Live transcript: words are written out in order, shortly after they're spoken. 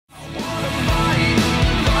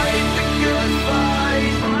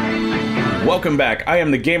welcome back. I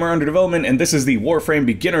am the Gamer Under Development, and this is the Warframe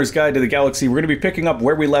Beginner's Guide to the Galaxy. We're going to be picking up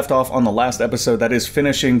where we left off on the last episode, that is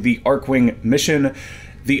finishing the Archwing mission.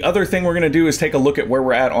 The other thing we're going to do is take a look at where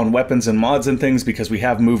we're at on weapons and mods and things, because we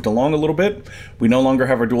have moved along a little bit. We no longer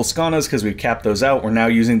have our dual skanas because we've capped those out. We're now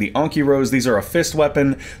using the Ankyros. These are a fist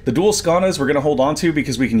weapon. The dual skanas we're going to hold on to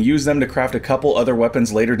because we can use them to craft a couple other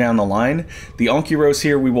weapons later down the line. The Ankyros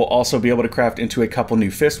here we will also be able to craft into a couple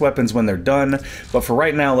new fist weapons when they're done. But for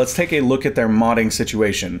right now, let's take a look at their modding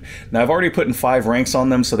situation. Now, I've already put in 5 ranks on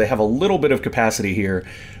them, so they have a little bit of capacity here.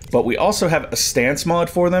 But we also have a stance mod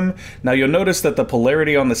for them. Now you'll notice that the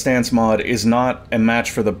polarity on the stance mod is not a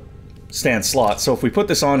match for the stance slot. So if we put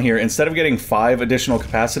this on here, instead of getting 5 additional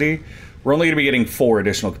capacity, we're only going to be getting 4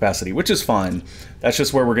 additional capacity, which is fine. That's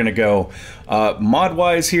just where we're going to go.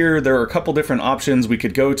 Mod-wise here, there are a couple different options. We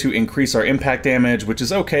could go to increase our impact damage, which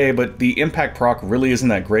is okay, but the impact proc really isn't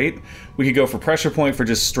that great. We could go for pressure point for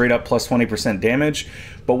just straight up plus 20% damage.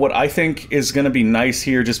 But what I think is going to be nice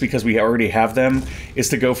here, just because we already have them, is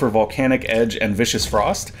to go for Volcanic Edge and Vicious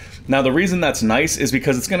Frost. Now the reason that's nice is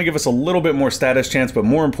because it's going to give us a little bit more status chance, but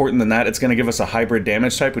more important than that, it's going to give us a hybrid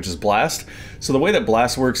damage type, which is Blast. So the way that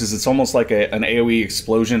Blast works is it's almost like an AoE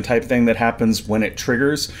explosion type thing that happens when it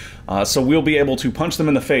triggers. So we'll be able to punch them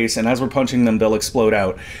in the face, and as we're punching them, they'll explode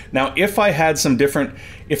out. Now, if I had some different...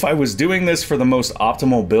 If I was doing this for the most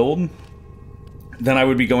optimal build, then I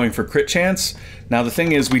would be going for crit chance. Now, the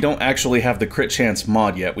thing is, we don't actually have the crit chance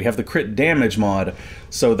mod yet. We have the crit damage mod,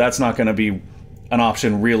 so that's not going to be an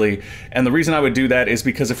option, really. And the reason I would do that is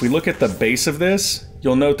because if we look at the base of this,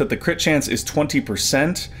 you'll note that the crit chance is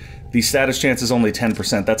 20%. The status chance is only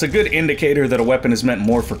 10%. That's a good indicator that a weapon is meant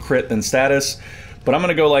more for crit than status. But I'm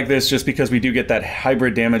going to go like this just because we do get that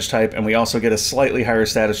hybrid damage type, and we also get a slightly higher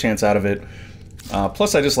status chance out of it.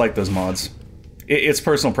 Plus, I just like those mods. It's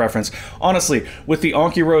personal preference. Honestly, with the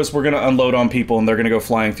Ankyros, we're going to unload on people, and they're going to go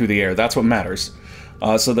flying through the air. That's what matters.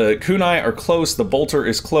 So the kunai are close. The bolter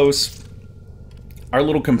is close. Our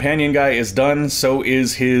little companion guy is done. So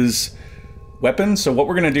is his weapon. So what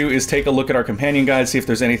we're going to do is take a look at our companion guy, see if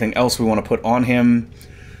there's anything else we want to put on him.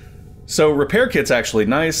 So repair kit's actually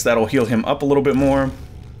nice. That'll heal him up a little bit more.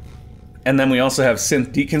 And then we also have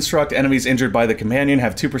Synth Deconstruct. Enemies injured by the companion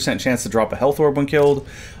have 2% chance to drop a health orb when killed.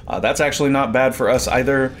 That's actually not bad for us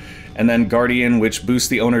either. And then Guardian, which boosts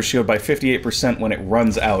the owner's shield by 58% when it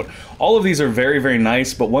runs out. All of these are very, very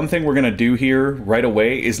nice, but one thing we're going to do here right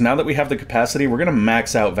away is, now that we have the capacity, we're going to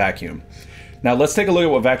max out Vacuum. Now let's take a look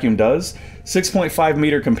at what Vacuum does. 6.5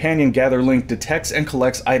 meter companion gather link detects and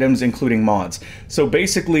collects items including mods. So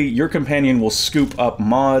basically your companion will scoop up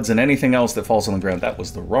mods and anything else that falls on the ground. That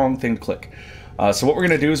was the wrong thing to click. So what we're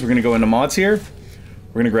going to do is we're going to go into mods here.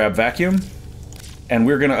 We're going to grab Vacuum. And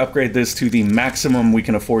we're going to upgrade this to the maximum we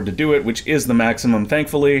can afford to do it, which is the maximum,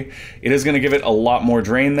 thankfully. It is going to give it a lot more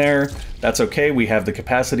drain there. That's okay, we have the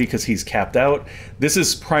capacity because he's capped out. This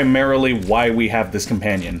is primarily why we have this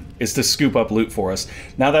companion, is to scoop up loot for us.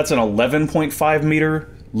 Now that's an 11.5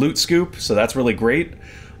 meter loot scoop, so that's really great.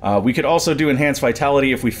 We could also do Enhanced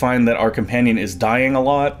Vitality if we find that our companion is dying a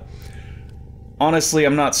lot. Honestly,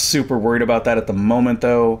 I'm not super worried about that at the moment,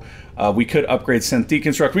 though. We could upgrade Synth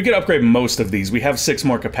Deconstruct. We could upgrade most of these. We have 6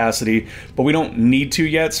 more capacity, but we don't need to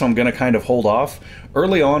yet, so I'm going to kind of hold off.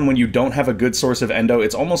 Early on, when you don't have a good source of endo,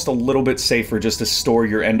 it's almost a little bit safer just to store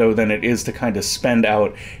your endo than it is to kind of spend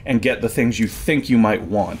out and get the things you think you might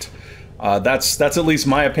want. That's at least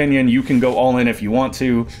my opinion. You can go all in if you want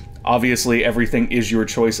to. Obviously, everything is your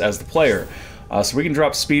choice as the player. So we can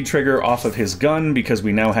drop Speed Trigger off of his gun because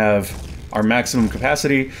we now have our maximum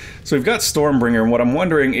capacity. So we've got Stormbringer, and what I'm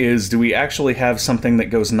wondering is, do we actually have something that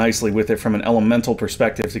goes nicely with it from an elemental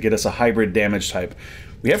perspective to get us a hybrid damage type?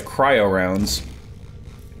 We have Cryo rounds.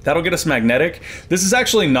 That'll get us magnetic. This is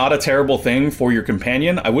actually not a terrible thing for your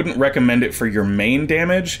companion. I wouldn't recommend it for your main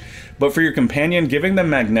damage, but for your companion, giving them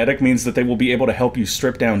magnetic means that they will be able to help you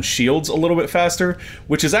strip down shields a little bit faster,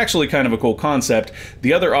 which is actually kind of a cool concept.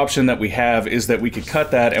 The other option that we have is that we could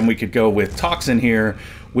cut that and we could go with Toxin here,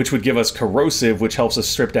 which would give us Corrosive, which helps us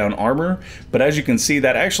strip down armor. But as you can see,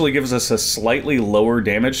 that actually gives us a slightly lower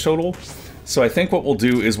damage total. So I think what we'll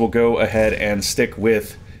do is we'll go ahead and stick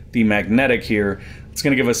with the magnetic here. It's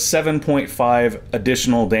going to give us 7.5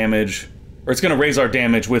 additional damage, or it's going to raise our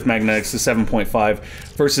damage with magnetics to 7.5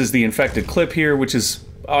 versus the infected clip here, which is,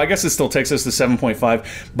 oh, I guess it still takes us to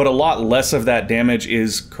 7.5, but a lot less of that damage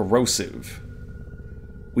is corrosive.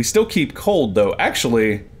 We still keep cold, though.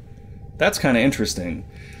 Actually, that's kind of interesting.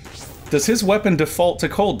 Does his weapon default to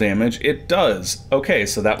cold damage? It does. Okay,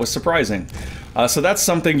 so that was surprising. So that's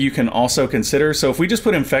something you can also consider. So if we just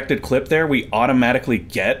put infected clip there, we automatically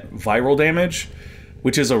get viral damage.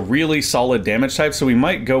 which is a really solid damage type, so we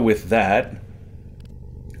might go with that.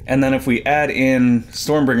 And then if we add in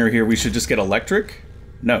Stormbringer here, we should just get electric?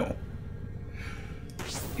 No.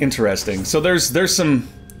 Interesting. So there's some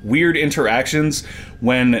weird interactions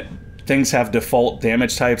when things have default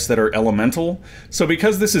damage types that are elemental. So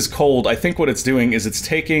because this is cold, I think what it's doing is it's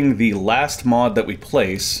taking the last mod that we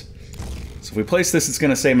place. So if we place this, it's going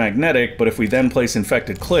to say magnetic, but if we then place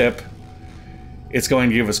infected clip, it's going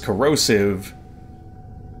to give us corrosive.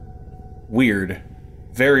 Weird.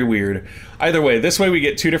 Very weird. Either way, this way we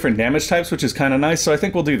get 2 different damage types, which is kind of nice, so I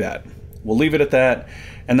think we'll do that. We'll leave it at that.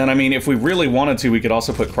 And then, I mean, if we really wanted to, we could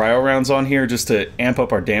also put cryo rounds on here just to amp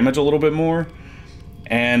up our damage a little bit more.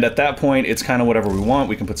 And at that point, it's kind of whatever we want.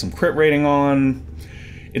 We can put some crit rating on.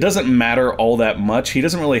 It doesn't matter all that much. He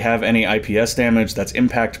doesn't really have any IPS damage. That's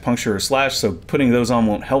impact, puncture, or slash, so putting those on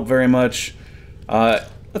won't help very much.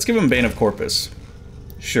 Let's give him Bane of Corpus.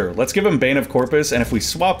 Sure, let's give him Bane of Corpus, and if we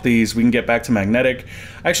swap these, we can get back to magnetic.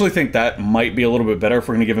 I actually think that might be a little bit better if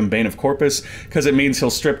we're going to give him Bane of Corpus, because it means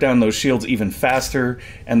he'll strip down those shields even faster,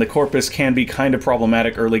 and the Corpus can be kind of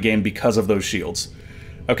problematic early game because of those shields.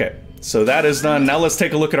 Okay, so that is done. Now let's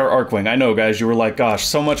take a look at our Archwing. I know, guys, you were like, gosh,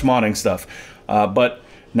 so much modding stuff. But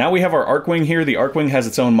now we have our Archwing here. The Archwing has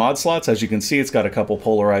its own mod slots. As you can see, it's got a couple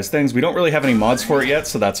polarized things. We don't really have any mods for it yet,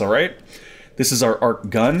 so that's alright. This is our arc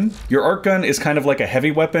gun. Your arc gun is kind of like a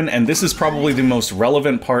heavy weapon, and this is probably the most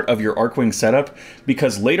relevant part of your Archwing setup,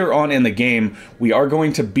 because later on in the game, we are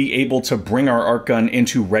going to be able to bring our arc gun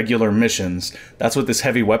into regular missions. That's what this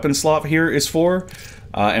heavy weapon slot here is for,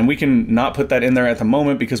 and we can not put that in there at the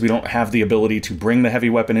moment because we don't have the ability to bring the heavy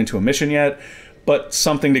weapon into a mission yet, but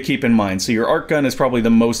something to keep in mind. So your arc gun is probably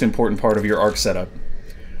the most important part of your arc setup.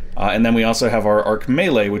 And then we also have our arc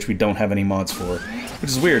melee, which we don't have any mods for,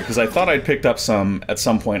 which is weird because I thought I'd picked up some at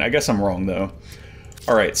some point. I guess I'm wrong though.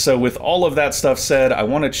 Alright, so with all of that stuff said, I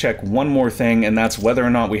want to check one more thing, and that's whether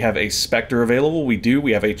or not we have a Spectre available. We do.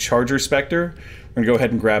 We have a Charger Spectre. We're going to go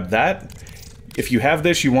ahead and grab that. If you have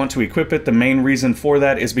this, you want to equip it. The main reason for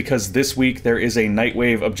that is because this week there is a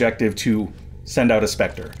Nightwave objective to send out a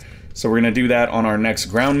Spectre. So we're going to do that on our next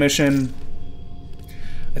ground mission.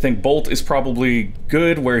 I think Bolt is probably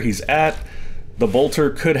good where he's at. The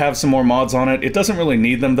Bolter could have some more mods on it. It doesn't really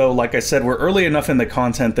need them though. Like I said, we're early enough in the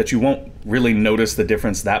content that you won't really notice the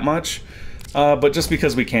difference that much. But just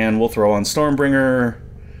because we can, we'll throw on Stormbringer.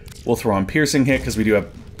 We'll throw on Piercing Hit because we do have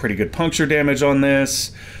pretty good puncture damage on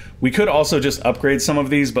this. We could also just upgrade some of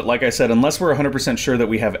these, but like I said, unless we're 100% sure that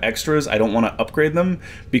we have extras, I don't want to upgrade them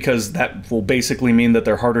because that will basically mean that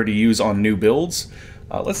they're harder to use on new builds.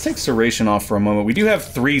 Let's take Serration off for a moment. We do have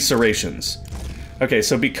 3 Serrations. Okay,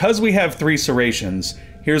 so because we have 3 Serrations,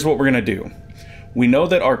 here's what we're going to do. We know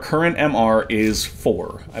that our current MR is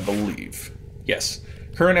 4, I believe. Yes,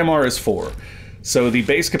 current MR is 4. So the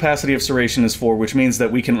base capacity of Serration is 4, which means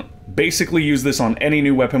that we can basically use this on any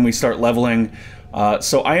new weapon we start leveling.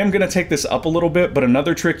 So I am going to take this up a little bit, but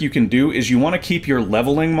another trick you can do is you want to keep your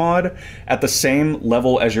leveling mod at the same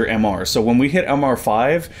level as your MR. So when we hit MR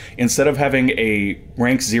 5, instead of having a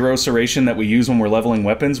rank 0 Serration that we use when we're leveling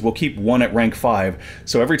weapons, we'll keep 1 at rank 5.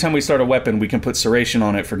 So every time we start a weapon, we can put Serration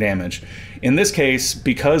on it for damage. In this case,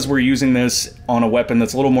 because we're using this on a weapon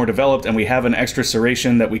that's a little more developed and we have an extra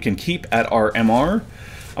Serration that we can keep at our MR,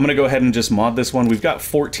 I'm going to go ahead and just mod this one. We've got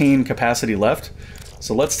 14 capacity left.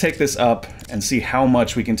 So let's take this up and see how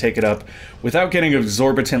much we can take it up without getting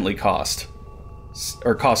exorbitantly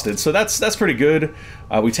costed. So that's pretty good.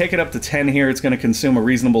 We take it up to 10 here. It's going to consume a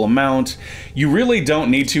reasonable amount. You really don't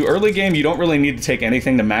need to. Early game, you don't really need to take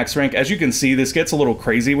anything to max rank. As you can see, this gets a little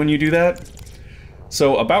crazy when you do that.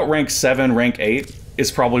 So about rank 7, rank 8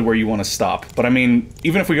 is probably where you want to stop. But I mean,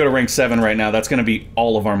 even if we go to rank 7 right now, that's going to be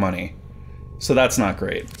all of our money. So that's not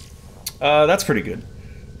great. That's pretty good.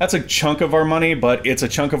 That's a chunk of our money, but it's a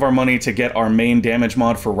chunk of our money to get our main damage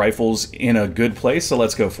mod for rifles in a good place, so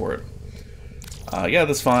let's go for it. Yeah,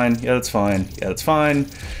 that's fine. Yeah, that's fine. Yeah, that's fine.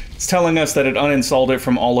 It's telling us that it uninstalled it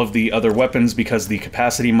from all of the other weapons because the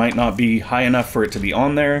capacity might not be high enough for it to be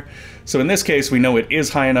on there. So in this case, we know it is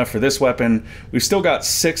high enough for this weapon. We've still got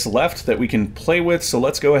 6 left that we can play with, so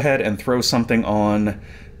let's go ahead and throw something on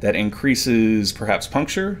that increases perhaps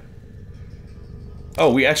puncture.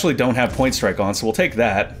 Oh, we actually don't have Point Strike on, so we'll take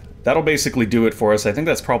that. That'll basically do it for us. I think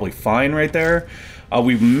that's probably fine right there.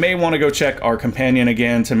 We may want to go check our companion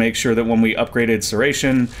again to make sure that when we upgraded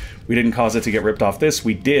Serration, we didn't cause it to get ripped off this.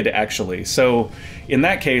 We did, actually. So, in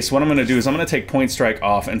that case, what I'm going to do is I'm going to take Point Strike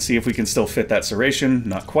off and see if we can still fit that Serration.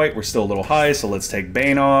 Not quite. We're still a little high, so let's take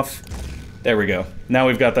Bane off. There we go. Now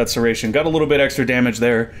we've got that Serration. Got a little bit extra damage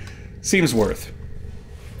there. Seems worth.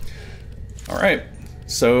 Alright.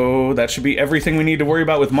 So that should be everything we need to worry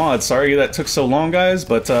about with mods. Sorry that took so long, guys,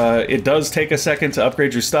 but it does take a second to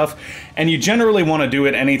upgrade your stuff, and you generally want to do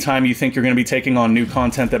it anytime you think you're going to be taking on new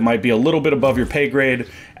content that might be a little bit above your pay grade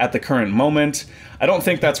at the current moment. I don't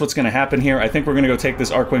think that's what's going to happen here. I think we're going to go take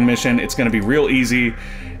this Archwing mission. It's going to be real easy,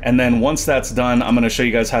 and then once that's done, I'm going to show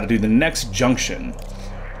you guys how to do the next Junction,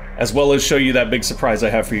 as well as show you that big surprise I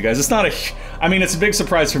have for you guys. It's not a... I mean, it's a big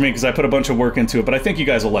surprise for me because I put a bunch of work into it, but I think you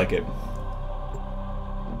guys will like it.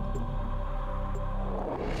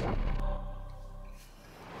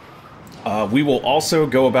 We will also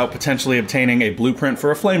go about potentially obtaining a blueprint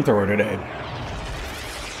for a flamethrower today.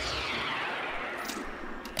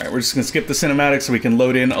 Alright, we're just going to skip the cinematic so we can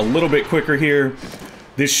load in a little bit quicker here.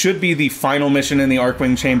 This should be the final mission in the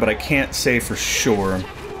Archwing chain, but I can't say for sure.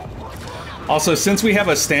 Also, since we have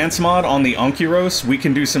a stance mod on the Onkyros, we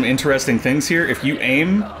can do some interesting things here. If you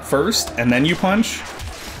aim first and then you punch,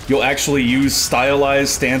 you'll actually use stylized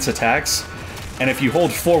stance attacks. And if you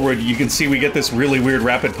hold forward, you can see we get this really weird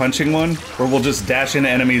rapid punching one, where we'll just dash into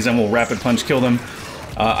enemies and we'll rapid punch kill them.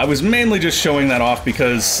 I was mainly just showing that off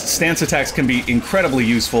because stance attacks can be incredibly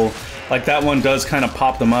useful. Like that one does kind of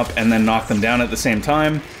pop them up and then knock them down at the same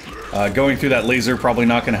time. Going through that laser probably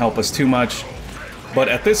not going to help us too much. But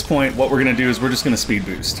at this point, what we're going to do is we're just going to speed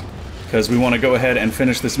boost, because we want to go ahead and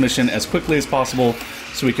finish this mission as quickly as possible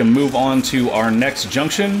so we can move on to our next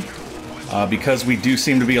Junction. Because we do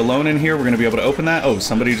seem to be alone in here, we're going to be able to open that. Oh,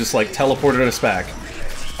 somebody just, like, teleported us back.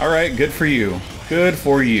 Alright, good for you. Good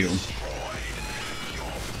for you.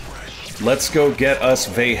 Let's go get us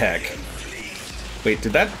Vahek. Wait,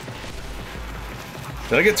 did I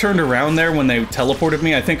get turned around there when they teleported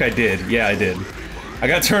me? I think I did. Yeah, I did. I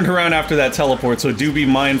got turned around after that teleport, so do be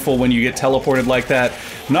mindful when you get teleported like that.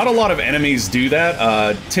 Not a lot of enemies do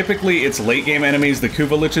that. Typically, it's late-game enemies, the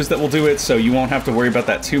Kuva Liches, that will do it, so you won't have to worry about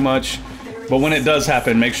that too much. But when it does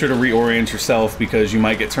happen, make sure to reorient yourself, because you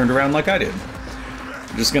might get turned around like I did.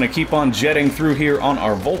 I'm just going to keep on jetting through here on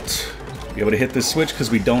our Volt. Be able to hit this switch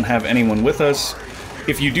because we don't have anyone with us.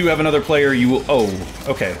 If you do have another player, you will... Oh,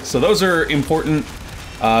 okay. So those are important.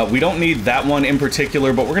 We don't need that one in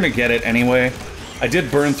particular, but we're going to get it anyway. I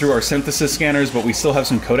did burn through our synthesis scanners, but we still have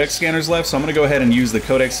some codex scanners left, so I'm going to go ahead and use the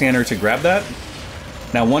codex scanner to grab that.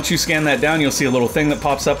 Now, once you scan that down, you'll see a little thing that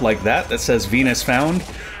pops up like that says Venus found.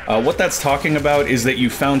 What that's talking about is that you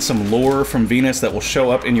found some lore from Venus that will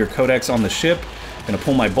show up in your codex on the ship. I'm going to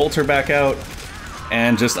pull my bolter back out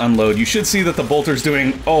and just unload. You should see that the bolter's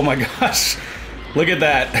doing... Oh my gosh! Look at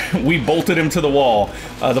that. We bolted him to the wall.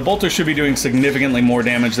 The bolter should be doing significantly more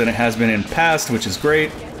damage than it has been in past, which is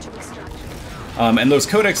great. And those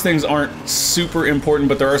codex things aren't super important,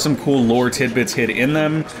 but there are some cool lore tidbits hid in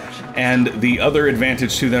them. And the other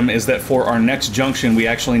advantage to them is that for our next Junction, we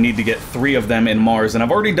actually need to get 3 of them in Mars. And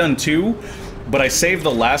I've already done 2, but I saved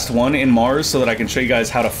the last one in Mars so that I can show you guys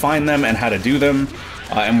how to find them and how to do them.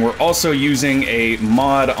 And we're also using a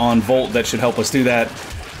mod on Volt that should help us do that.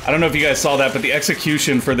 I don't know if you guys saw that, but the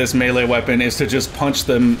execution for this melee weapon is to just punch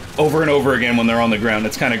them over and over again when they're on the ground.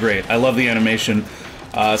 It's kind of great. I love the animation.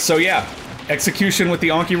 So yeah, execution with the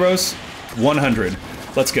Onkyros, 100.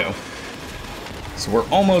 Let's go. So we're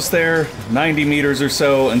almost there, 90 meters or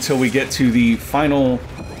so until we get to the final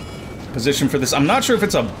position for this. I'm not sure if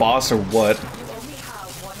it's a boss or what.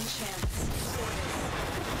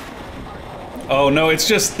 Oh no, it's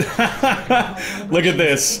just... Look at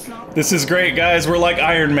this. This is great, guys. We're like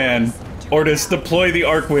Iron Man. Ortis, deploy the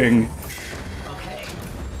Archwing.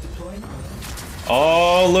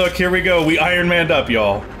 Oh, look, here we go. We Iron Manned up,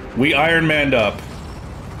 y'all. We Iron Manned up.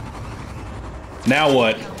 Now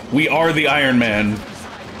what? We are the Iron Man.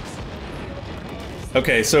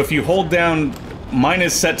 Okay, so if you hold down... Mine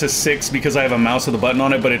is set to 6 because I have a mouse with a button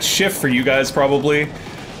on it, but it's shift for you guys, probably.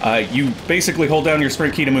 You basically hold down your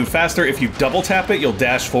sprint key to move faster. If you double tap it, you'll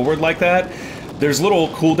dash forward like that. There's little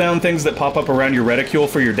cooldown things that pop up around your reticule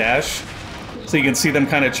for your dash. So you can see them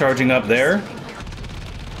kind of charging up there.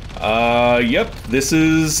 Yep, this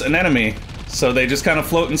is an enemy. So they just kind of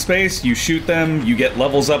float in space, you shoot them, you get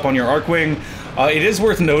levels up on your Archwing. It is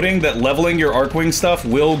worth noting that leveling your Archwing stuff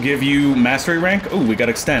will give you mastery rank. Ooh, we got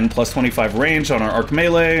extend, plus 25 range on our Arc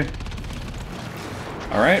Melee.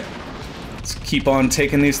 Alright, let's keep on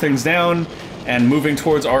taking these things down and moving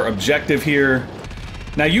towards our objective here.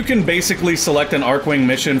 Now you can basically select an Archwing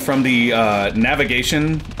mission from the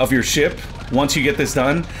navigation of your ship once you get this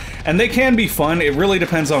done. And they can be fun, it really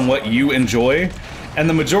depends on what you enjoy. And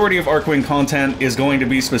the majority of Archwing content is going to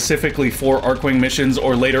be specifically for Archwing missions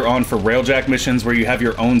or later on for Railjack missions where you have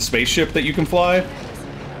your own spaceship that you can fly.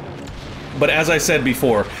 But as I said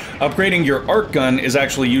before, upgrading your arc gun is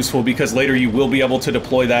actually useful because later you will be able to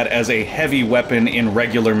deploy that as a heavy weapon in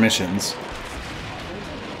regular missions.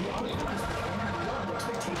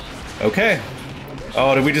 Okay.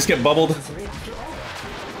 Oh, did we just get bubbled?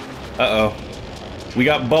 Uh-oh. We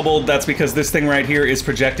got bubbled. That's because this thing right here is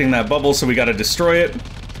projecting that bubble, so we gotta destroy it.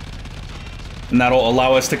 And that'll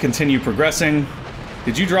allow us to continue progressing.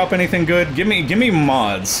 Did you drop anything good? Give me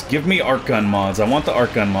mods. Give me arc gun mods. I want the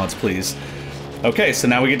arc gun mods, please. Okay, so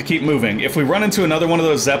now we get to keep moving. If we run into another one of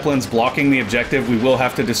those zeppelins blocking the objective, we will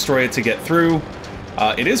have to destroy it to get through.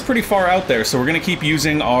 It is pretty far out there, so we're gonna keep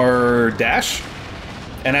using our dash.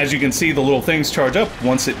 And as you can see, the little things charge up.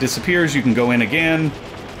 Once it disappears, you can go in again.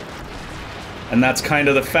 And that's kind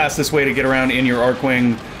of the fastest way to get around in your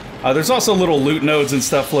Archwing. There's also little loot nodes and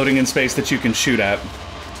stuff floating in space that you can shoot at.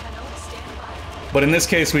 But in this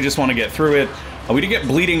case, we just want to get through it. We did get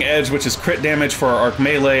Bleeding Edge, which is crit damage for our Arc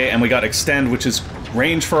Melee, and we got Extend, which is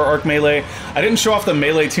range for our Arc Melee. I didn't show off the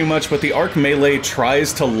Melee too much, but the Arc Melee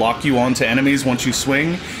tries to lock you onto enemies once you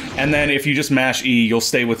swing, and then if you just mash E, you'll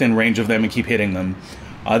stay within range of them and keep hitting them.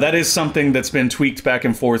 That is something that's been tweaked back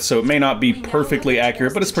and forth, so it may not be perfectly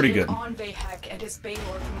accurate, but it's pretty good.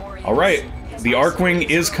 Alright, the Archwing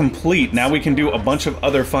is complete. Now we can do a bunch of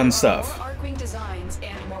other fun stuff.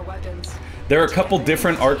 There are a couple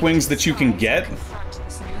different Archwings that you can get,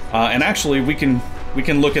 and actually we can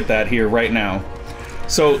look at that here right now.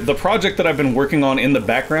 So the project that I've been working on in the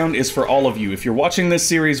background is for all of you. If you're watching this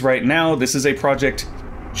series right now, this is a project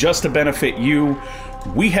just to benefit you.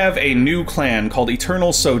 We have a new clan called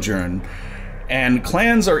Eternal Sojourn, and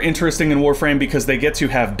clans are interesting in Warframe because they get to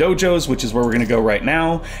have dojos, which is where we're going to go right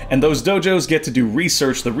now, and those dojos get to do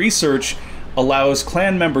research. The research allows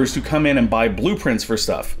clan members to come in and buy blueprints for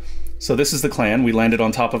stuff. So this is the clan. We landed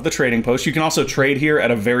on top of the trading post. You can also trade here at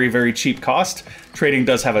a very, very cheap cost. Trading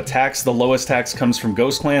does have a tax. The lowest tax comes from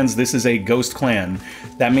ghost clans. This is a ghost clan.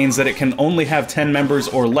 That means that it can only have 10 members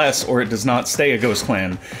or less, or it does not stay a ghost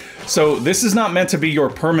clan. So this is not meant to be your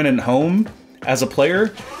permanent home as a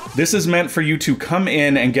player. This is meant for you to come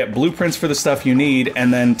in and get blueprints for the stuff you need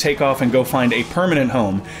and then take off and go find a permanent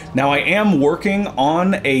home. Now I am working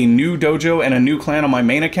on a new dojo and a new clan on my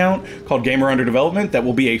main account called Gamer Under Development that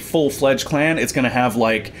will be a full-fledged clan. It's going to have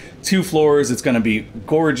like 2 floors. It's going to be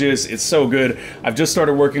gorgeous. It's so good. I've just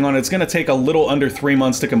started working on it. It's going to take a little under 3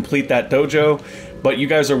 months to complete that dojo, but you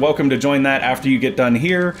guys are welcome to join that after you get done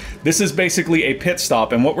here. This is basically a pit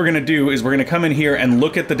stop, and what we're going to do is we're going to come in here and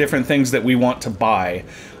look at the different things that we want to buy.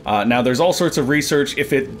 Now there's all sorts of research.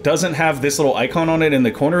 If it doesn't have this little icon on it in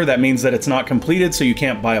the corner, that means that it's not completed, so you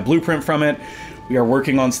can't buy a blueprint from it. We are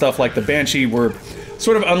working on stuff like the Banshee. We're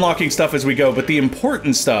sort of unlocking stuff as we go, but the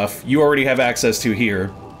important stuff you already have access to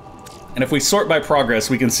here. And if we sort by progress,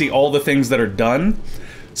 we can see all the things that are done.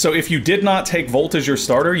 So if you did not take Volt as your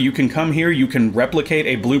starter, you can come here, you can replicate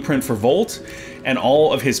a blueprint for Volt and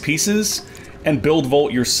all of his pieces, and build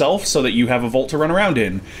Volt yourself so that you have a Volt to run around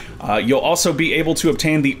in. You'll also be able to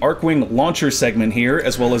obtain the Archwing launcher segment here,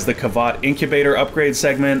 as well as the Kavat incubator upgrade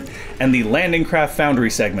segment, and the landing craft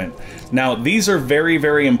foundry segment. Now, these are very,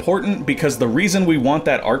 very important because the reason we want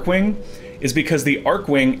that Archwing is because the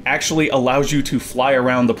Archwing actually allows you to fly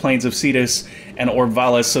around the plains of Cetus and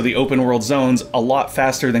Orb-Valis, so the open world zones, a lot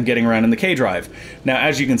faster than getting around in the K-Drive. Now,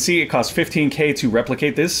 as you can see, it costs 15k to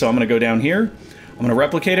replicate this, so I'm going to go down here. I'm going to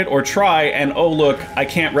replicate it, or try, and oh look, I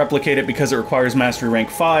can't replicate it because it requires Mastery Rank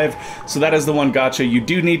 5, so that is the one gotcha. You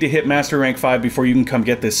do need to hit Mastery Rank 5 before you can come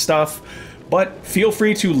get this stuff, but feel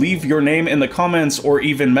free to leave your name in the comments or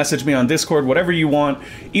even message me on Discord, whatever you want,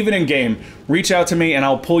 even in game. Reach out to me and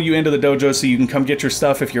I'll pull you into the dojo so you can come get your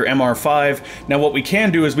stuff if you're MR5. Now what we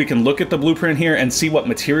can do is we can look at the blueprint here and see what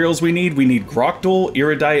materials we need. We need Grokdul,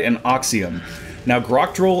 Iridite, and Oxium. Now,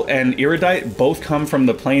 Grokdul and Iridite both come from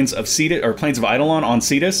the plains of Cetus, or plains of Eidolon on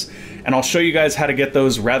Cetus, and I'll show you guys how to get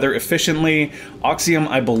those rather efficiently. Oxium,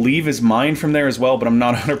 I believe, is mined from there as well, but I'm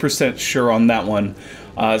not 100% sure on that one.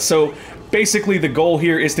 So basically, the goal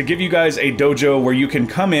here is to give you guys a dojo where you can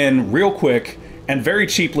come in real quick and very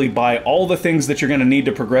cheaply buy all the things that you're going to need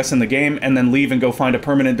to progress in the game, and then leave and go find a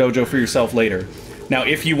permanent dojo for yourself later. Now,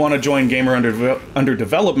 if you want to join Gamer Under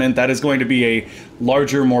Development, that is going to be a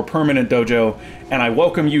larger, more permanent dojo, and I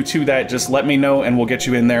welcome you to that. Just let me know, and we'll get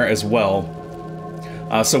you in there as well.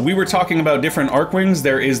 So we were talking about different Archwings.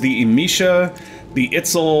 There is the Emisha, the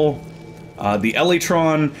Itzel, the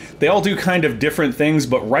Elytron. They all do kind of different things,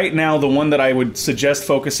 but right now, the one that I would suggest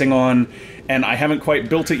focusing on, and I haven't quite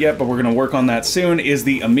built it yet, but we're going to work on that soon, is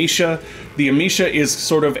the Emisha. The Emisha is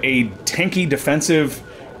sort of a tanky defensive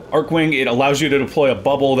Archwing, it allows you to deploy a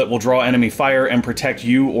bubble that will draw enemy fire and protect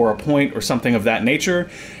you or a point or something of that nature.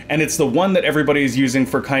 And it's the one that everybody is using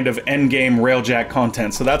for kind of endgame railjack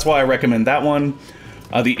content, so that's why I recommend that one.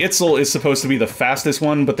 The Itzel is supposed to be the fastest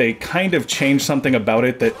one, but they kind of changed something about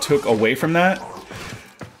it that took away from that.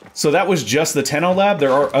 So that was just the Tenno lab.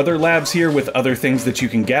 There are other labs here with other things that you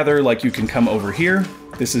can gather, like you can come over here.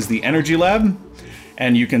 This is the energy lab,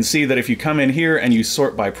 and you can see that if you come in here and you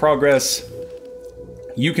sort by progress,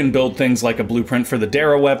 you can build things like a blueprint for the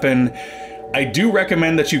Dara weapon. I do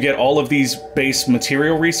recommend that you get all of these base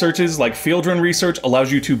material researches, like Fieldrun research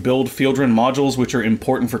allows you to build Fieldrun modules, which are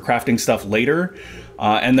important for crafting stuff later.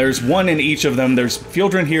 And there's one in each of them. There's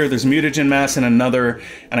Fieldrun here, there's mutagen mass in another,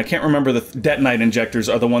 and I can't remember, the detonite injectors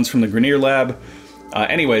are the ones from the Grenier lab.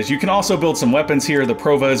 Anyways, you can also build some weapons here. The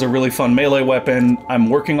Prova is a really fun melee weapon. I'm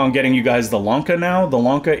working on getting you guys the Lanka now. The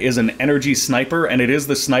Lanka is an energy sniper, and it is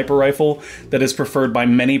the sniper rifle that is preferred by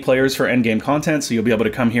many players for endgame content, so you'll be able to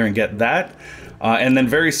come here and get that. And then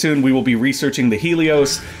very soon we will be researching the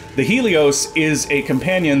Helios. The Helios is a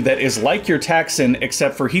companion that is like your Taxon,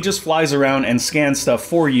 except for he just flies around and scans stuff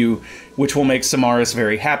for you, which will make Samaris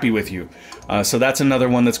very happy with you. So that's another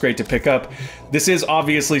one that's great to pick up. This is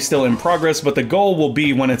obviously still in progress, but the goal will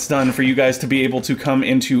be, when it's done, for you guys to be able to come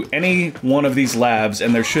into any one of these labs,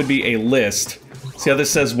 and there should be a list. See how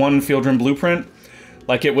this says one Fieldrun blueprint?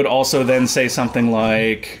 Like, it would also then say something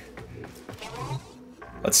like...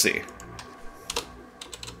 Let's see.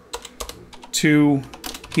 2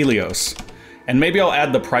 Helios. And maybe I'll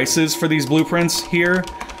add the prices for these blueprints here,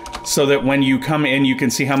 so that when you come in, you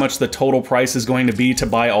can see how much the total price is going to be to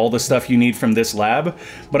buy all the stuff you need from this lab.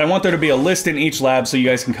 But I want there to be a list in each lab so you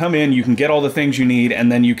guys can come in, you can get all the things you need,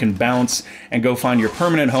 and then you can bounce and go find your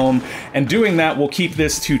permanent home. And doing that will keep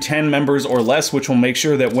this to 10 members or less, which will make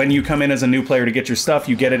sure that when you come in as a new player to get your stuff,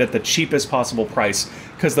 you get it at the cheapest possible price,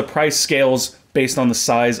 because the price scales based on the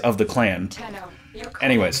size of the clan.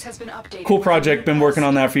 Anyways, cool project, been working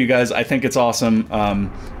on that for you guys. I think it's awesome,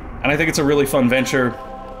 and I think it's a really fun venture.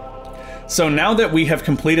 So now that we have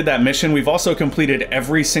completed that mission, we've also completed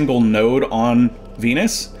every single node on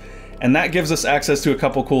Venus, and that gives us access to a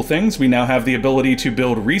couple cool things. We now have the ability to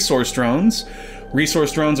build resource drones.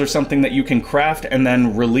 Resource drones are something that you can craft and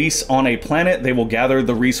then release on a planet. They will gather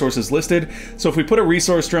the resources listed. So if we put a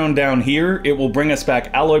resource drone down here, it will bring us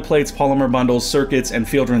back alloy plates, polymer bundles, circuits, and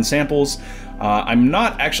Fieldrun samples.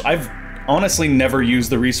 I've honestly never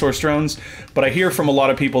used the resource drones, but I hear from a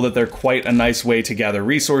lot of people that they're quite a nice way to gather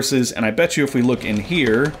resources, and I bet you if we look in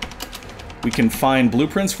here, we can find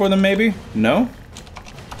blueprints for them, maybe? No?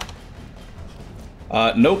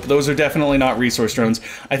 Nope, those are definitely not resource drones.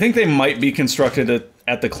 I think they might be constructed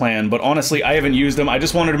at the clan, but honestly, I haven't used them. I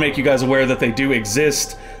just wanted to make you guys aware that they do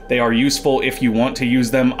exist. They are useful if you want to use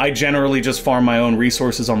them. I generally just farm my own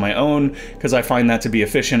resources on my own, because I find that to be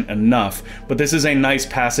efficient enough. But this is a nice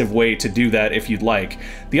passive way to do that if you'd like.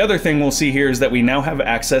 The other thing we'll see here is that we now have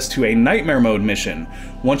access to a Nightmare Mode mission.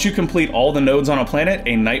 Once you complete all the nodes on a planet,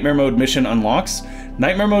 a Nightmare Mode mission unlocks.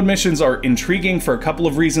 Nightmare Mode missions are intriguing for a couple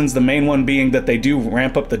of reasons, the main one being that they do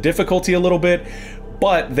ramp up the difficulty a little bit,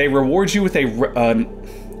 but they reward you with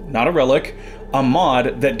not a relic, a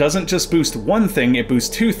mod that doesn't just boost one thing, it boosts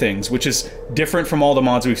 2 things, which is different from all the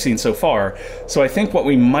mods we've seen so far. So I think what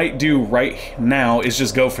we might do right now is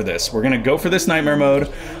just go for this. We're gonna go for this Nightmare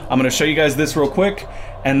Mode. I'm gonna show you guys this real quick,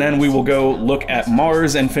 and then we will go look at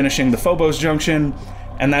Mars and finishing the Phobos Junction,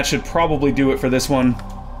 and that should probably do it for this one,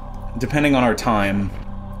 depending on our time.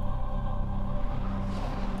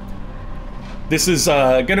 This is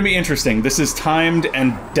gonna be interesting. This is timed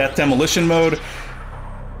and death demolition mode.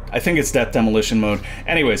 I think it's death demolition mode.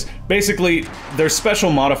 Anyways, basically, there's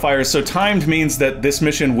special modifiers. So timed means that this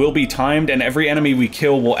mission will be timed, and every enemy we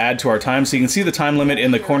kill will add to our time. So you can see the time limit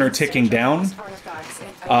in the corner ticking down.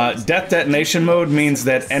 Death detonation mode means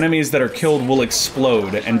that enemies that are killed will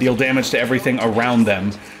explode and deal damage to everything around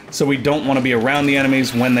them. So we don't want to be around the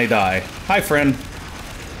enemies when they die. Hi, friend.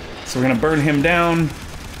 So we're gonna burn him down.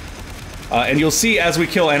 And you'll see as we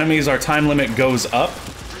kill enemies, our time limit goes up.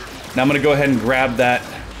 Now I'm gonna go ahead and grab that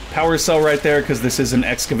power cell right there, because this is an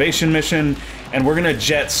excavation mission, and we're gonna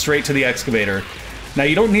jet straight to the excavator. Now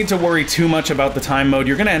you don't need to worry too much about the time mode.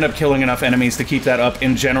 You're gonna end up killing enough enemies to keep that up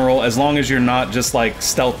in general, as long as you're not just like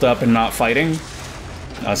stealthed up and not fighting.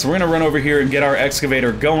 So we're gonna run over here and get our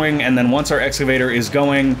excavator going, and then once our excavator is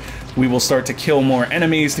going, we will start to kill more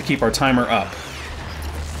enemies to keep our timer up.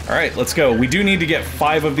 Alright, let's go. We do need to get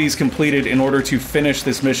 5 of these completed in order to finish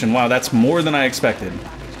this mission. Wow, that's more than I expected.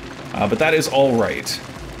 But that is alright.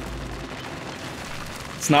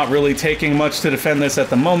 It's not really taking much to defend this at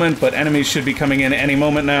the moment, but enemies should be coming in any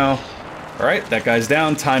moment now. Alright, that guy's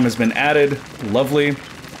down. Time has been added. Lovely.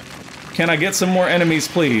 Can I get some more enemies,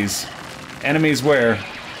 please? Enemies where?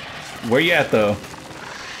 Where you at, though?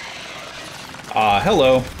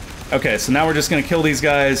 Hello. Okay, so now we're just gonna kill these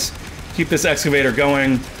guys. Keep this excavator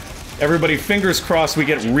going. Everybody, fingers crossed we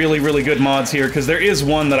get really, really good mods here, because there is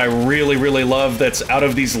one that I really, really love that's out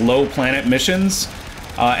of these low planet missions.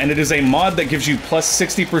 And it is a mod that gives you plus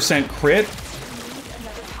 60% crit,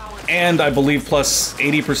 and I believe plus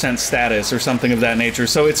 80% status or something of that nature.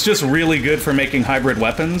 So it's just really good for making hybrid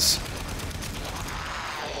weapons.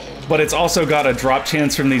 But it's also got a drop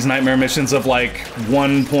chance from these nightmare missions of like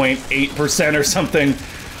 1.8% or something.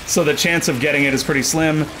 So the chance of getting it is pretty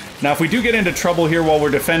slim. Now, if we do get into trouble here while we're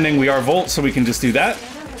defending, we are Volt, so we can just do that.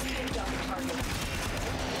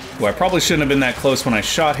 Well, I probably shouldn't have been that close when I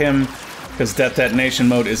shot him, because detonation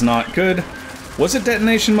mode is not good. Was it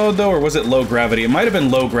detonation mode, though, or was it low gravity? It might have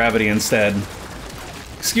been low gravity instead.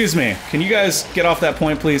 Excuse me, can you guys get off that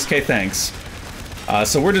point, please? Okay, thanks.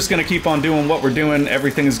 So we're just going to keep on doing what we're doing.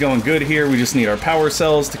 Everything is going good here. We just need our power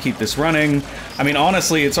cells to keep this running. I mean,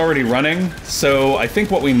 honestly, it's already running, so I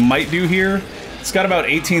think what we might do here, it's got about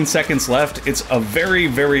 18 seconds left. It's a very,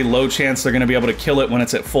 very low chance they're going to be able to kill it when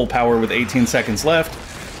it's at full power with 18 seconds left.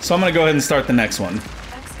 So I'm going to go ahead and start the next one.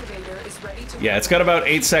 Yeah, it's got about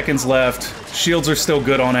 8 seconds left. Shields are still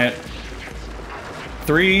good on it.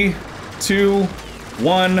 3, 2,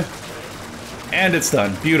 1, and it's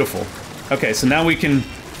done. Beautiful. Okay, so now we can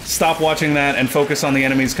stop watching that and focus on the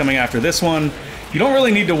enemies coming after this one. You don't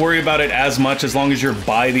really need to worry about it as much as long as you're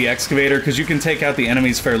by the excavator, because you can take out the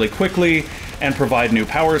enemies fairly quickly and provide new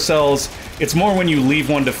power cells. It's more when you leave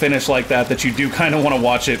one to finish like that that you do kind of want to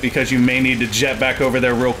watch it, because you may need to jet back over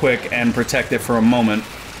there real quick and protect it for a moment.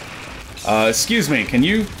 Excuse me, can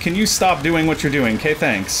you stop doing what you're doing? Okay,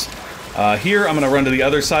 thanks. Here, I'm going to run to the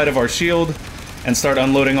other side of our shield and start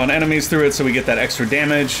unloading on enemies through it so we get that extra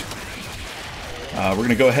damage. We're going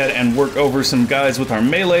to go ahead and work over some guys with our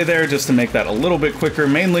melee there just to make that a little bit quicker,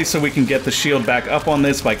 mainly so we can get the shield back up on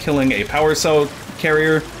this by killing a power cell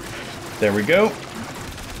carrier. There we go.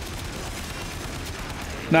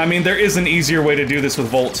 Now, I mean, there is an easier way to do this with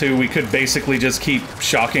Volt 2. We could basically just keep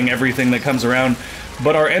shocking everything that comes around,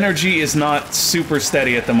 but our energy is not super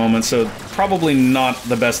steady at the moment, so probably not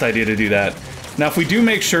the best idea to do that. Now, if we do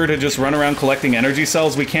make sure to just run around collecting energy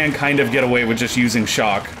cells, we can kind of get away with just using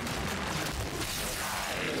shock.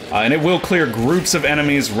 And it will clear groups of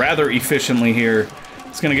enemies rather efficiently here.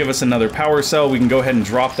 It's going to give us another power cell. We can go ahead and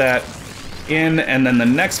drop that in, and then the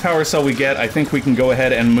next power cell we get, I think we can go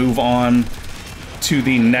ahead and move on to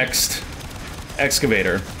the next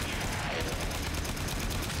excavator.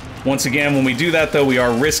 Once again, when we do that, though, we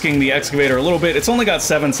are risking the excavator a little bit. It's only got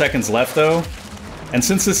 7 seconds left, though. And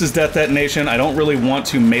since this is death detonation, I don't really want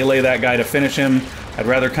to melee that guy to finish him. I'd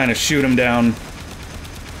rather kind of shoot him down.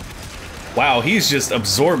 Wow, he's just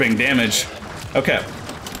absorbing damage. Okay,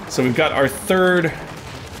 so we've got our third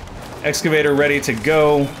excavator ready to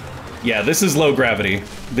go. Yeah, this is low gravity.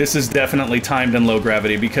 This is definitely timed in low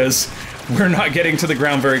gravity because we're not getting to the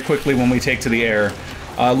ground very quickly when we take to the air.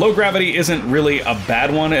 Low gravity isn't really a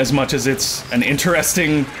bad one as much as it's an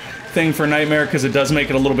interesting thing for Nightmare, because it does make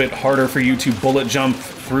it a little bit harder for you to bullet jump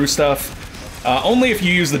through stuff. Only if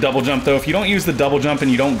you use the double jump, though. If you don't use the double jump and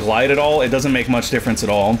you don't glide at all, it doesn't make much difference at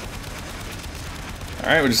all.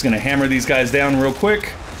 Alright, we're just going to hammer these guys down real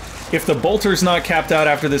quick. If the bolter's not capped out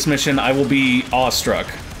after this mission, I will be awestruck.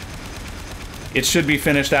 It should be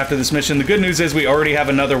finished after this mission. The good news is we already have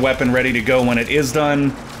another weapon ready to go when it is done.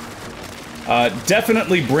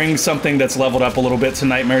 Definitely bring something that's leveled up a little bit to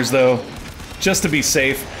Nightmares, though, just to be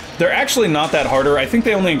safe. They're actually not that harder. I think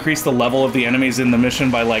they only increase the level of the enemies in the mission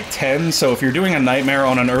by like 10, so if you're doing a Nightmare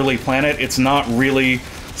on an early planet, it's not really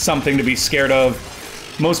something to be scared of.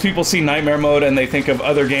 Most people see Nightmare mode and they think of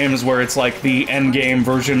other games where it's like the end game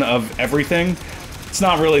version of everything. It's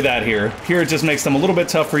not really that here. Here it just makes them a little bit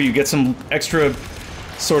tougher. You get some extra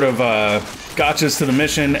sort of gotchas to the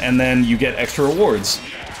mission, and then you get extra rewards.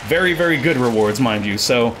 Very, very good rewards, mind you.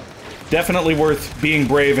 So definitely worth being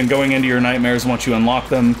brave and going into your Nightmares once you unlock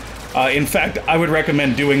them. In fact, I would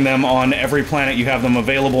recommend doing them on every planet you have them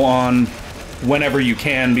available on whenever you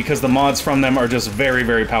can, because the mods from them are just very,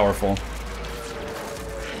 very powerful.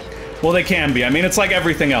 Well, they can be. I mean, it's like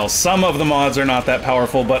everything else. Some of the mods are not that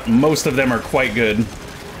powerful, but most of them are quite good.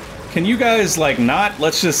 Can you guys, like, not?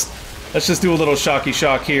 Let's just do a little shocky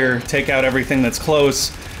shock here, take out everything that's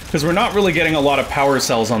close, because we're not really getting a lot of power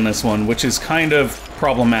cells on this one, which is kind of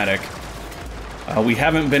problematic. We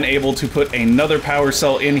haven't been able to put another power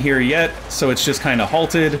cell in here yet, so it's just kind of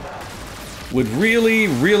halted. Would really,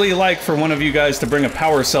 really like for one of you guys to bring a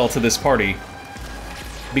power cell to this party.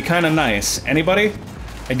 Be kind of nice. Anybody?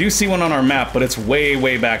 I do see one on our map, but it's way,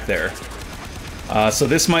 way back there. So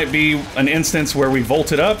this might be an instance where we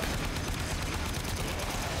volt it up.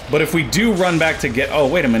 But if we do run back to get... Oh,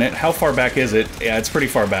 wait a minute. How far back is it? Yeah, it's pretty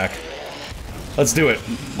far back. Let's do it.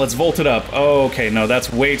 Let's volt it up. Oh, okay, no,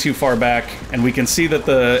 that's way too far back. And we can see that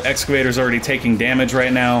the excavator's already taking damage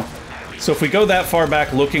right now. So if we go that far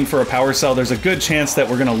back looking for a power cell, there's a good chance that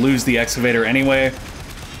we're going to lose the excavator anyway,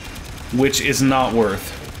 which is not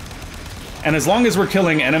worth. And as long as we're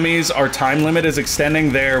killing enemies, our time limit is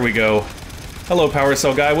extending. There we go. Hello, power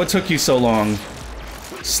cell guy. What took you so long?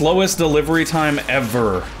 Slowest delivery time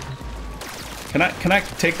ever. Can I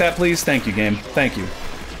take that, please? Thank you, game. Thank you.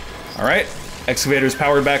 All right. Excavator's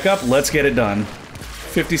powered back up. Let's get it done.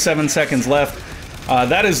 57 seconds left.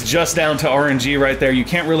 That is just down to RNG right there. You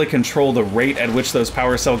can't really control the rate at which those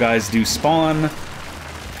power cell guys do spawn.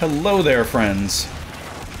 Hello there, friends.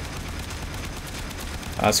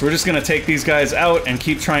 So we're just going to take these guys out and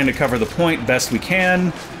keep trying to cover the point best we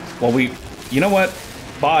can. While we... You know what?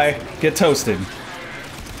 Bye. Get toasted.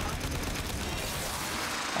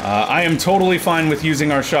 I am totally fine with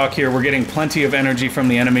using our shock here. We're getting plenty of energy from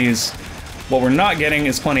the enemies. What we're not getting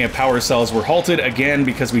is plenty of power cells. We're halted again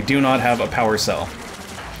because we do not have a power cell.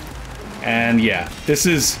 And yeah, this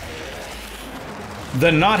is...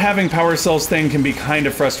 The not having power cells thing can be kind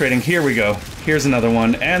of frustrating. Here we go. Here's another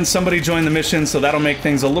one. And somebody joined the mission, so that'll make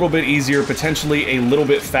things a little bit easier, potentially a little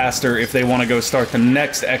bit faster if they want to go start the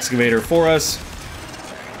next excavator for us.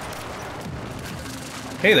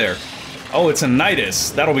 Hey there. Oh, it's a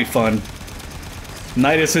Nidus. That'll be fun.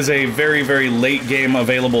 Nidus is a very, very late game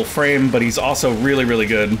available frame, but he's also really, really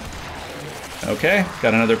good. Okay,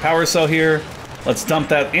 got another power cell here. Let's dump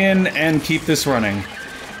that in and keep this running.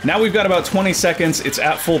 Now we've got about 20 seconds. It's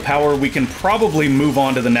at full power. We can probably move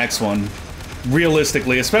on to the next one.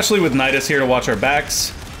 Realistically, especially with Nidus here to watch our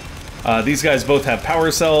backs. These guys both have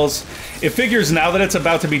power cells. It figures now that it's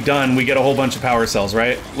about to be done, we get a whole bunch of power cells,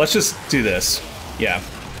 right? Let's just do this. Yeah.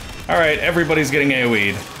 Alright, everybody's getting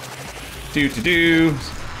AoE'd. Do.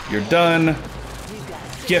 You're done.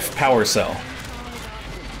 GIF power cell.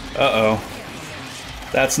 Uh-oh.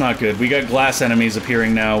 That's not good. We got glass enemies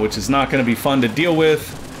appearing now, which is not going to be fun to deal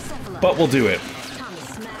with, but we'll do it.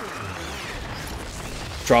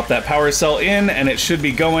 Drop that power cell in, and it should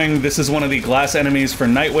be going. This is one of the glass enemies for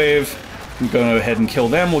Nightwave. I'm going to go ahead and kill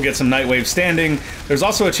them. We'll get some Nightwave standing. There's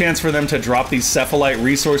also a chance for them to drop these Cephalite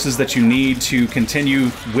resources that you need to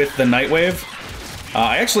continue with the Nightwave.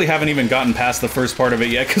 I actually haven't even gotten past the first part of it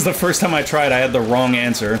yet, because the first time I tried, I had the wrong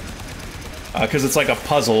answer. Because it's like a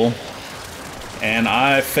puzzle, and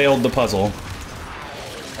I failed the puzzle.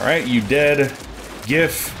 Alright, you dead.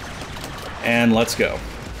 GIF. And let's go.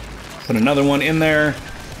 Put another one in there.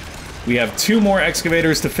 We have 2 more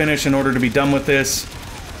excavators to finish in order to be done with this.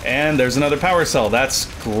 And there's another power cell. That's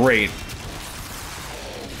great.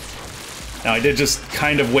 Now, I did just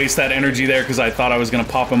kind of waste that energy there because I thought I was going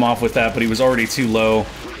to pop him off with that, but he was already too low.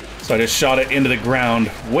 So I just shot it into the ground.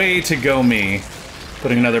 Way to go, me.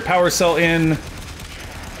 Putting another power cell in.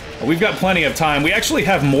 We've got plenty of time. We actually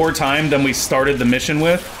have more time than we started the mission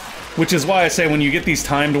with, which is why I say when you get these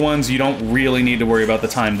timed ones, you don't really need to worry about the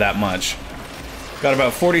time that much. Got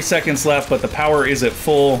about 40 seconds left, but the power is at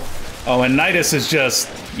full. Oh, and Nidus is just...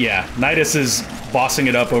 Yeah, Nidus is bossing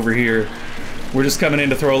it up over here. We're just coming in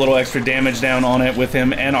to throw a little extra damage down on it with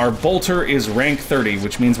him, and our bolter is rank 30,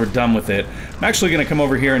 which means we're done with it. I'm actually going to come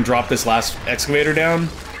over here and drop this last excavator down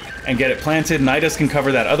and get it planted. Nidus can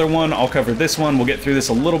cover that other one. I'll cover this one. We'll get through this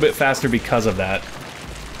a little bit faster because of that.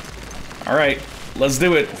 Alright, let's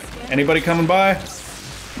do it. Anybody coming by?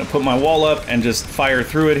 I'm going to put my wall up and just fire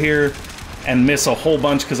through it here and miss a whole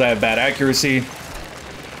bunch because I have bad accuracy.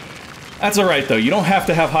 That's alright though, you don't have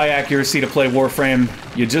to have high accuracy to play Warframe,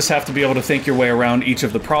 you just have to be able to think your way around each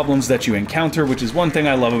of the problems that you encounter, which is one thing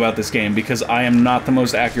I love about this game, because I am not the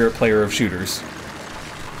most accurate player of shooters.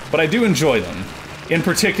 But I do enjoy them. In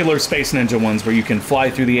particular, Space Ninja ones, where you can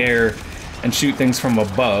fly through the air and shoot things from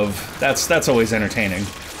above. That's always entertaining.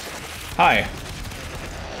 Hi.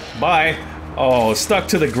 Bye. Oh, stuck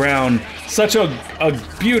to the ground. Such a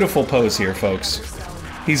beautiful pose here, folks.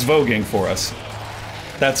 He's voguing for us.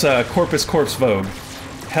 That's Corpus Corpse Vogue.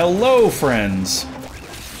 Hello, friends!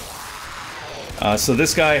 So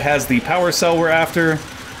this guy has the power cell we're after.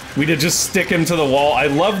 We did just stick him to the wall. I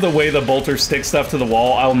love the way the bolter sticks stuff to the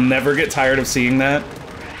wall. I'll never get tired of seeing that.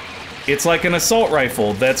 It's like an assault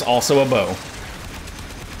rifle that's also a bow.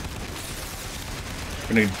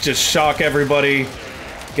 We're gonna just shock everybody,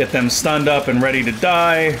 get them stunned up and ready to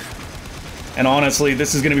die. And honestly,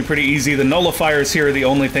 this is going to be pretty easy. The nullifiers here are the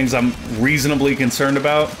only things I'm reasonably concerned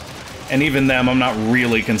about. And even them, I'm not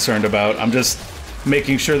really concerned about. I'm just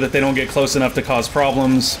making sure that they don't get close enough to cause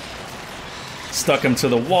problems. Stuck them to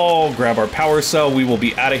the wall, grab our power cell. We will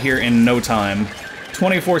be out of here in no time.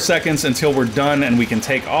 24 seconds until we're done and we can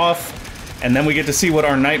take off. And then we get to see what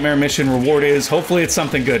our Nightmare Mission reward is. Hopefully it's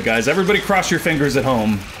something good, guys. Everybody cross your fingers at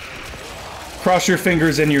home. Cross your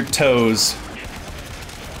fingers and your toes.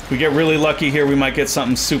 If we get really lucky here, we might get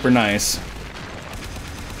something super nice.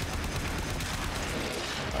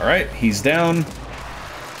 Alright, he's down.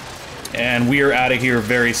 And we are out of here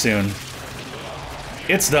very soon.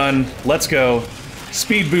 It's done. Let's go.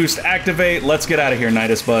 Speed boost activate. Let's get out of here,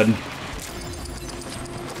 Nidus Bud.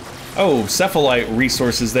 Oh, Cephalite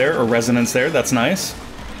resources there, or resonance there. That's nice.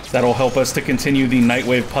 That'll help us to continue the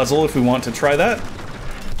Nightwave puzzle if we want to try that.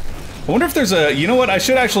 I wonder if there's a... You know what? I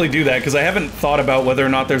should actually do that, because I haven't thought about whether or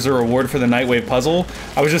not there's a reward for the Nightwave puzzle.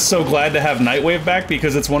 I was just so glad to have Nightwave back,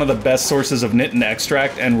 because it's one of the best sources of Nit and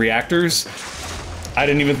Extract and reactors. I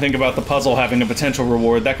didn't even think about the puzzle having a potential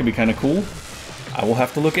reward. That could be kind of cool. I will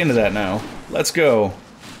have to look into that now. Let's go.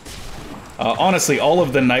 Honestly, all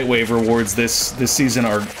of the Nightwave rewards this season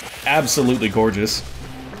are absolutely gorgeous.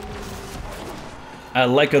 I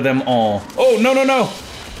like them all. Oh, no, no, no!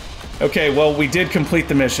 Okay, well, we did complete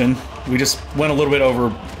the mission. We just went a little bit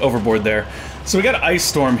overboard there. So we got Ice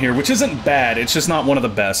Storm here, which isn't bad. It's just not one of the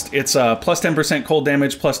best. It's plus 10% cold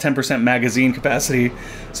damage, plus 10% magazine capacity.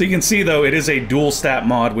 So you can see, though, it is a dual stat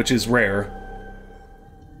mod, which is rare.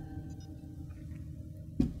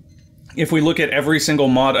 If we look at every single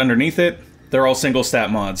mod underneath it, they're all single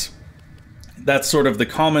stat mods. That's sort of the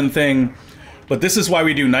common thing. But this is why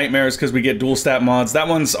we do Nightmares, because we get dual stat mods. That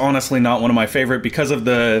one's honestly not one of my favorite because of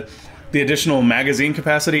the additional magazine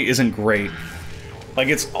capacity isn't great. Like,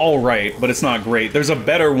 it's alright, but it's not great. There's a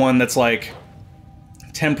better one that's like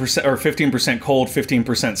 10% or 15% cold,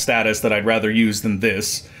 15% status that I'd rather use than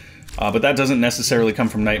this. But that doesn't necessarily come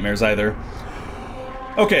from Nightmares either.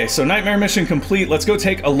 Okay, so Nightmare Mission complete. Let's go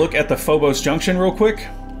take a look at the Phobos Junction real quick.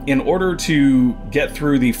 In order to get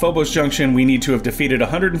through the Phobos Junction, we need to have defeated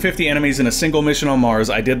 150 enemies in a single mission on Mars.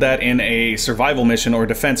 I did that in a survival mission or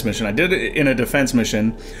defense mission. I did it in a defense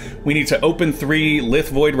mission. We need to open 3 Lith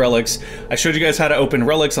Void relics. I showed you guys how to open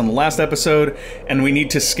relics on the last episode, and we need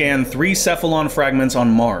to scan 3 Cephalon fragments on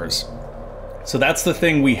Mars. So that's the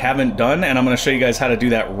thing we haven't done, and I'm going to show you guys how to do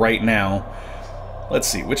that right now. Let's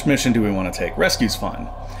see, which mission do we want to take? Rescue's fine.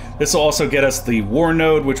 This will also get us the War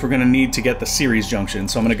Node, which we're going to need to get the Series Junction,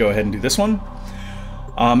 so I'm going to go ahead and do this one.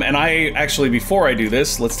 And actually, before I do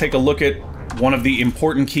this, let's take a look at one of the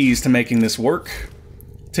important keys to making this work.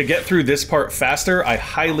 To get through this part faster, I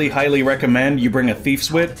highly, highly recommend you bring a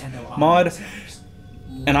Thief's Wit mod.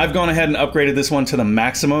 And I've gone ahead and upgraded this one to the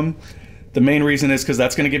maximum. The main reason is because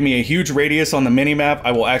that's going to give me a huge radius on the minimap.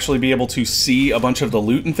 I will actually be able to see a bunch of the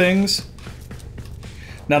loot and things.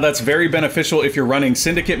 Now that's very beneficial if you're running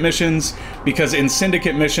Syndicate missions, because in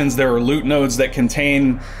Syndicate missions there are loot nodes that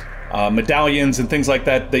contain medallions and things like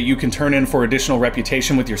that that you can turn in for additional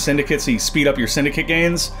reputation with your Syndicate, so you speed up your Syndicate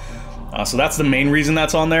gains. So that's the main reason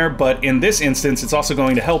that's on there, but in this instance it's also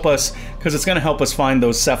going to help us, because it's going to help us find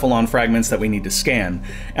those Cephalon fragments that we need to scan.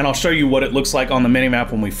 And I'll show you what it looks like on the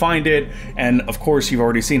minimap when we find it, and of course you've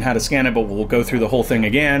already seen how to scan it, but we'll go through the whole thing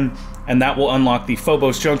again, and that will unlock the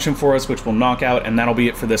Phobos Junction for us, which we'll knock out, and that'll be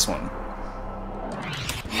it for this one.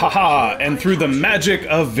 Haha, and through the magic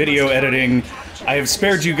of video editing, I have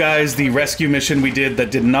spared you guys the rescue mission we did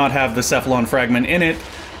that did not have the Cephalon fragment in it.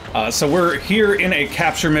 So we're here in a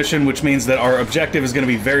capture mission, which means that our objective is going to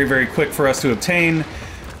be very, very quick for us to obtain.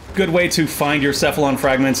 Good way to find your Cephalon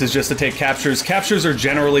fragments is just to take captures. Captures are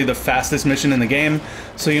generally the fastest mission in the game,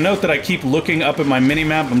 so you note that I keep looking up at my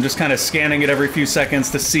minimap. I'm just kind of scanning it every few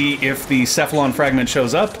seconds to see if the Cephalon fragment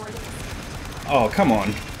shows up. Oh, come on.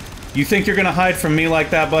 You think you're going to hide from me like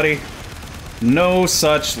that, buddy? No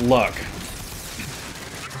such luck.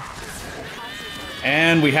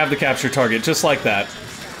 And we have the capture target, just like that.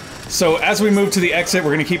 So as we move to the exit,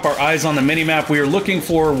 we're going to keep our eyes on the minimap. We are looking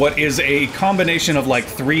for what is a combination of like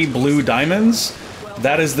 3 blue diamonds.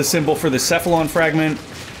 That is the symbol for the Cephalon fragment.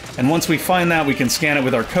 And once we find that, we can scan it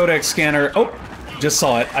with our codex scanner. Oh, just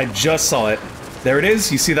saw it. I just saw it. There it is.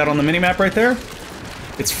 You see that on the minimap right there?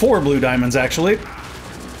 It's 4 blue diamonds, actually.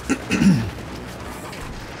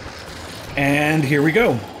 And here we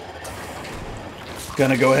go.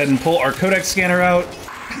 Gonna go ahead and pull our codex scanner out.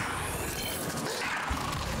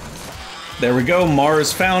 There we go,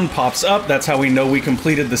 Mars found pops up. That's how we know we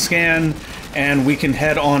completed the scan, and we can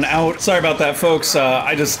head on out. Sorry about that, folks.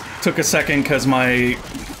 I just took a second because my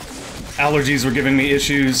allergies were giving me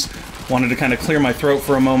issues. Wanted to kind of clear my throat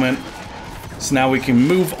for a moment. So now we can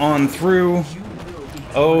move on through.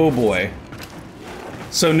 Oh boy.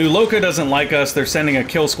 So New Loka doesn't like us. They're sending a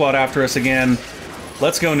kill squad after us again.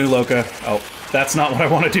 Let's go, New Loka. Oh, that's not what I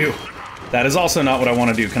want to do. That is also not what I want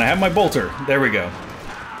to do. Can I have my bolter? There we go.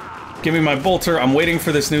 Give me my bolter. I'm waiting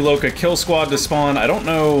for this New Loka kill squad to spawn. I don't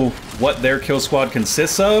know what their kill squad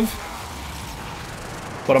consists of,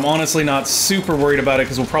 but I'm honestly not super worried about it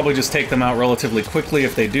because we'll probably just take them out relatively quickly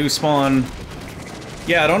if they do spawn.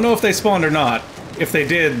 Yeah, I don't know if they spawned or not. If they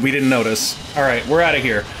did, we didn't notice. Alright, we're out of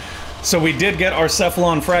here. So we did get our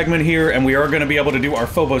Cephalon fragment here, and we are going to be able to do our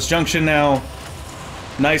Phobos Junction now.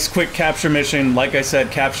 Nice quick capture mission. Like I said,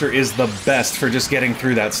 capture is the best for just getting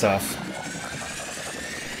through that stuff.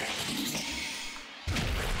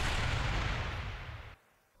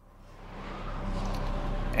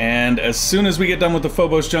 And as soon as we get done with the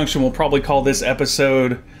Phobos Junction, we'll probably call this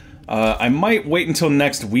episode. I might wait until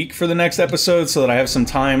next week for the next episode so that I have some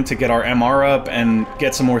time to get our MR up and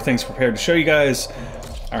get some more things prepared to show you guys.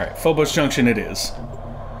 Alright, Phobos Junction it is.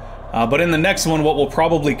 But in the next one, what we'll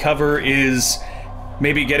probably cover is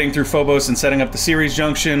maybe getting through Phobos and setting up the series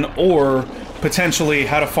junction, or potentially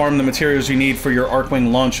how to farm the materials you need for your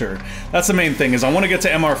Archwing launcher. That's the main thing, is I want to get to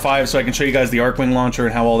MR5 so I can show you guys the Archwing launcher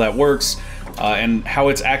and how all that works, and how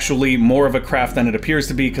it's actually more of a craft than it appears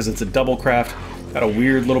to be, because it's a double craft. Got a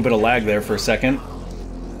weird little bit of lag there for a second.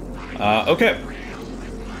 Okay.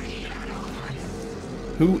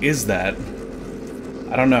 Who is that?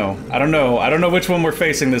 I don't know. I don't know. I don't know which one we're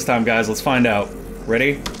facing this time, guys. Let's find out.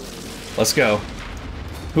 Ready? Let's go.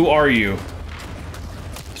 Who are you?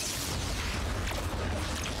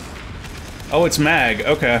 Oh, it's Mag.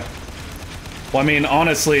 Okay. Well, I mean,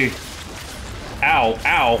 honestly... Ow.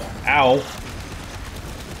 Ow. Ow.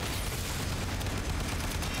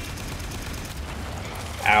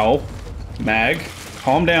 Ow. Mag.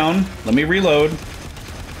 Calm down. Let me reload.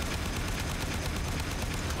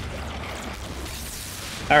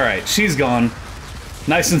 Alright, she's gone.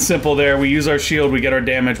 Nice and simple there. We use our shield, we get our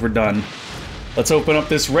damage, we're done. Let's open up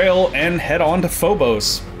this rail and head on to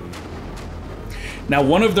Phobos. Now,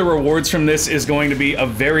 one of the rewards from this is going to be a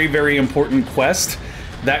very, very important quest.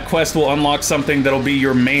 That quest will unlock something that'll be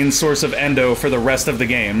your main source of endo for the rest of the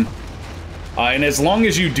game. And as long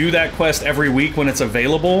as you do that quest every week when it's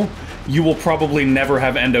available, you will probably never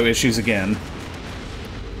have endo issues again.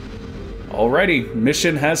 Alrighty,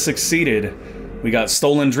 mission has succeeded. We got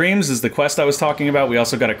Stolen Dreams is the quest I was talking about. We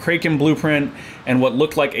also got a Kraken blueprint and what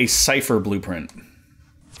looked like a Cipher blueprint.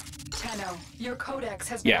 Your codex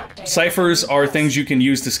has been updated. Ciphers are things you can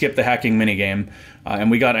use to skip the hacking minigame.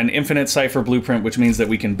 And we got an infinite cipher blueprint, which means that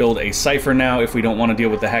we can build a cipher now if we don't want to deal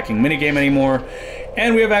with the hacking minigame anymore.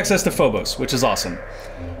 And we have access to Phobos, which is awesome.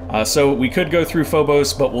 So we could go through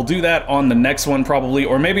Phobos, but we'll do that on the next one probably.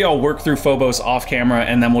 Or maybe I'll work through Phobos off camera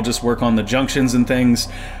and then we'll just work on the junctions and things.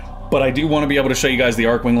 But I do want to be able to show you guys the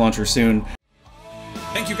Archwing launcher soon.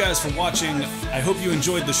 Thank you guys for watching. I hope you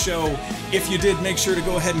enjoyed the show. If you did, make sure to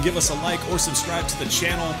go ahead and give us a like or subscribe to the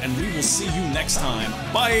channel, and we will see you next time.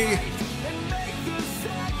 Bye!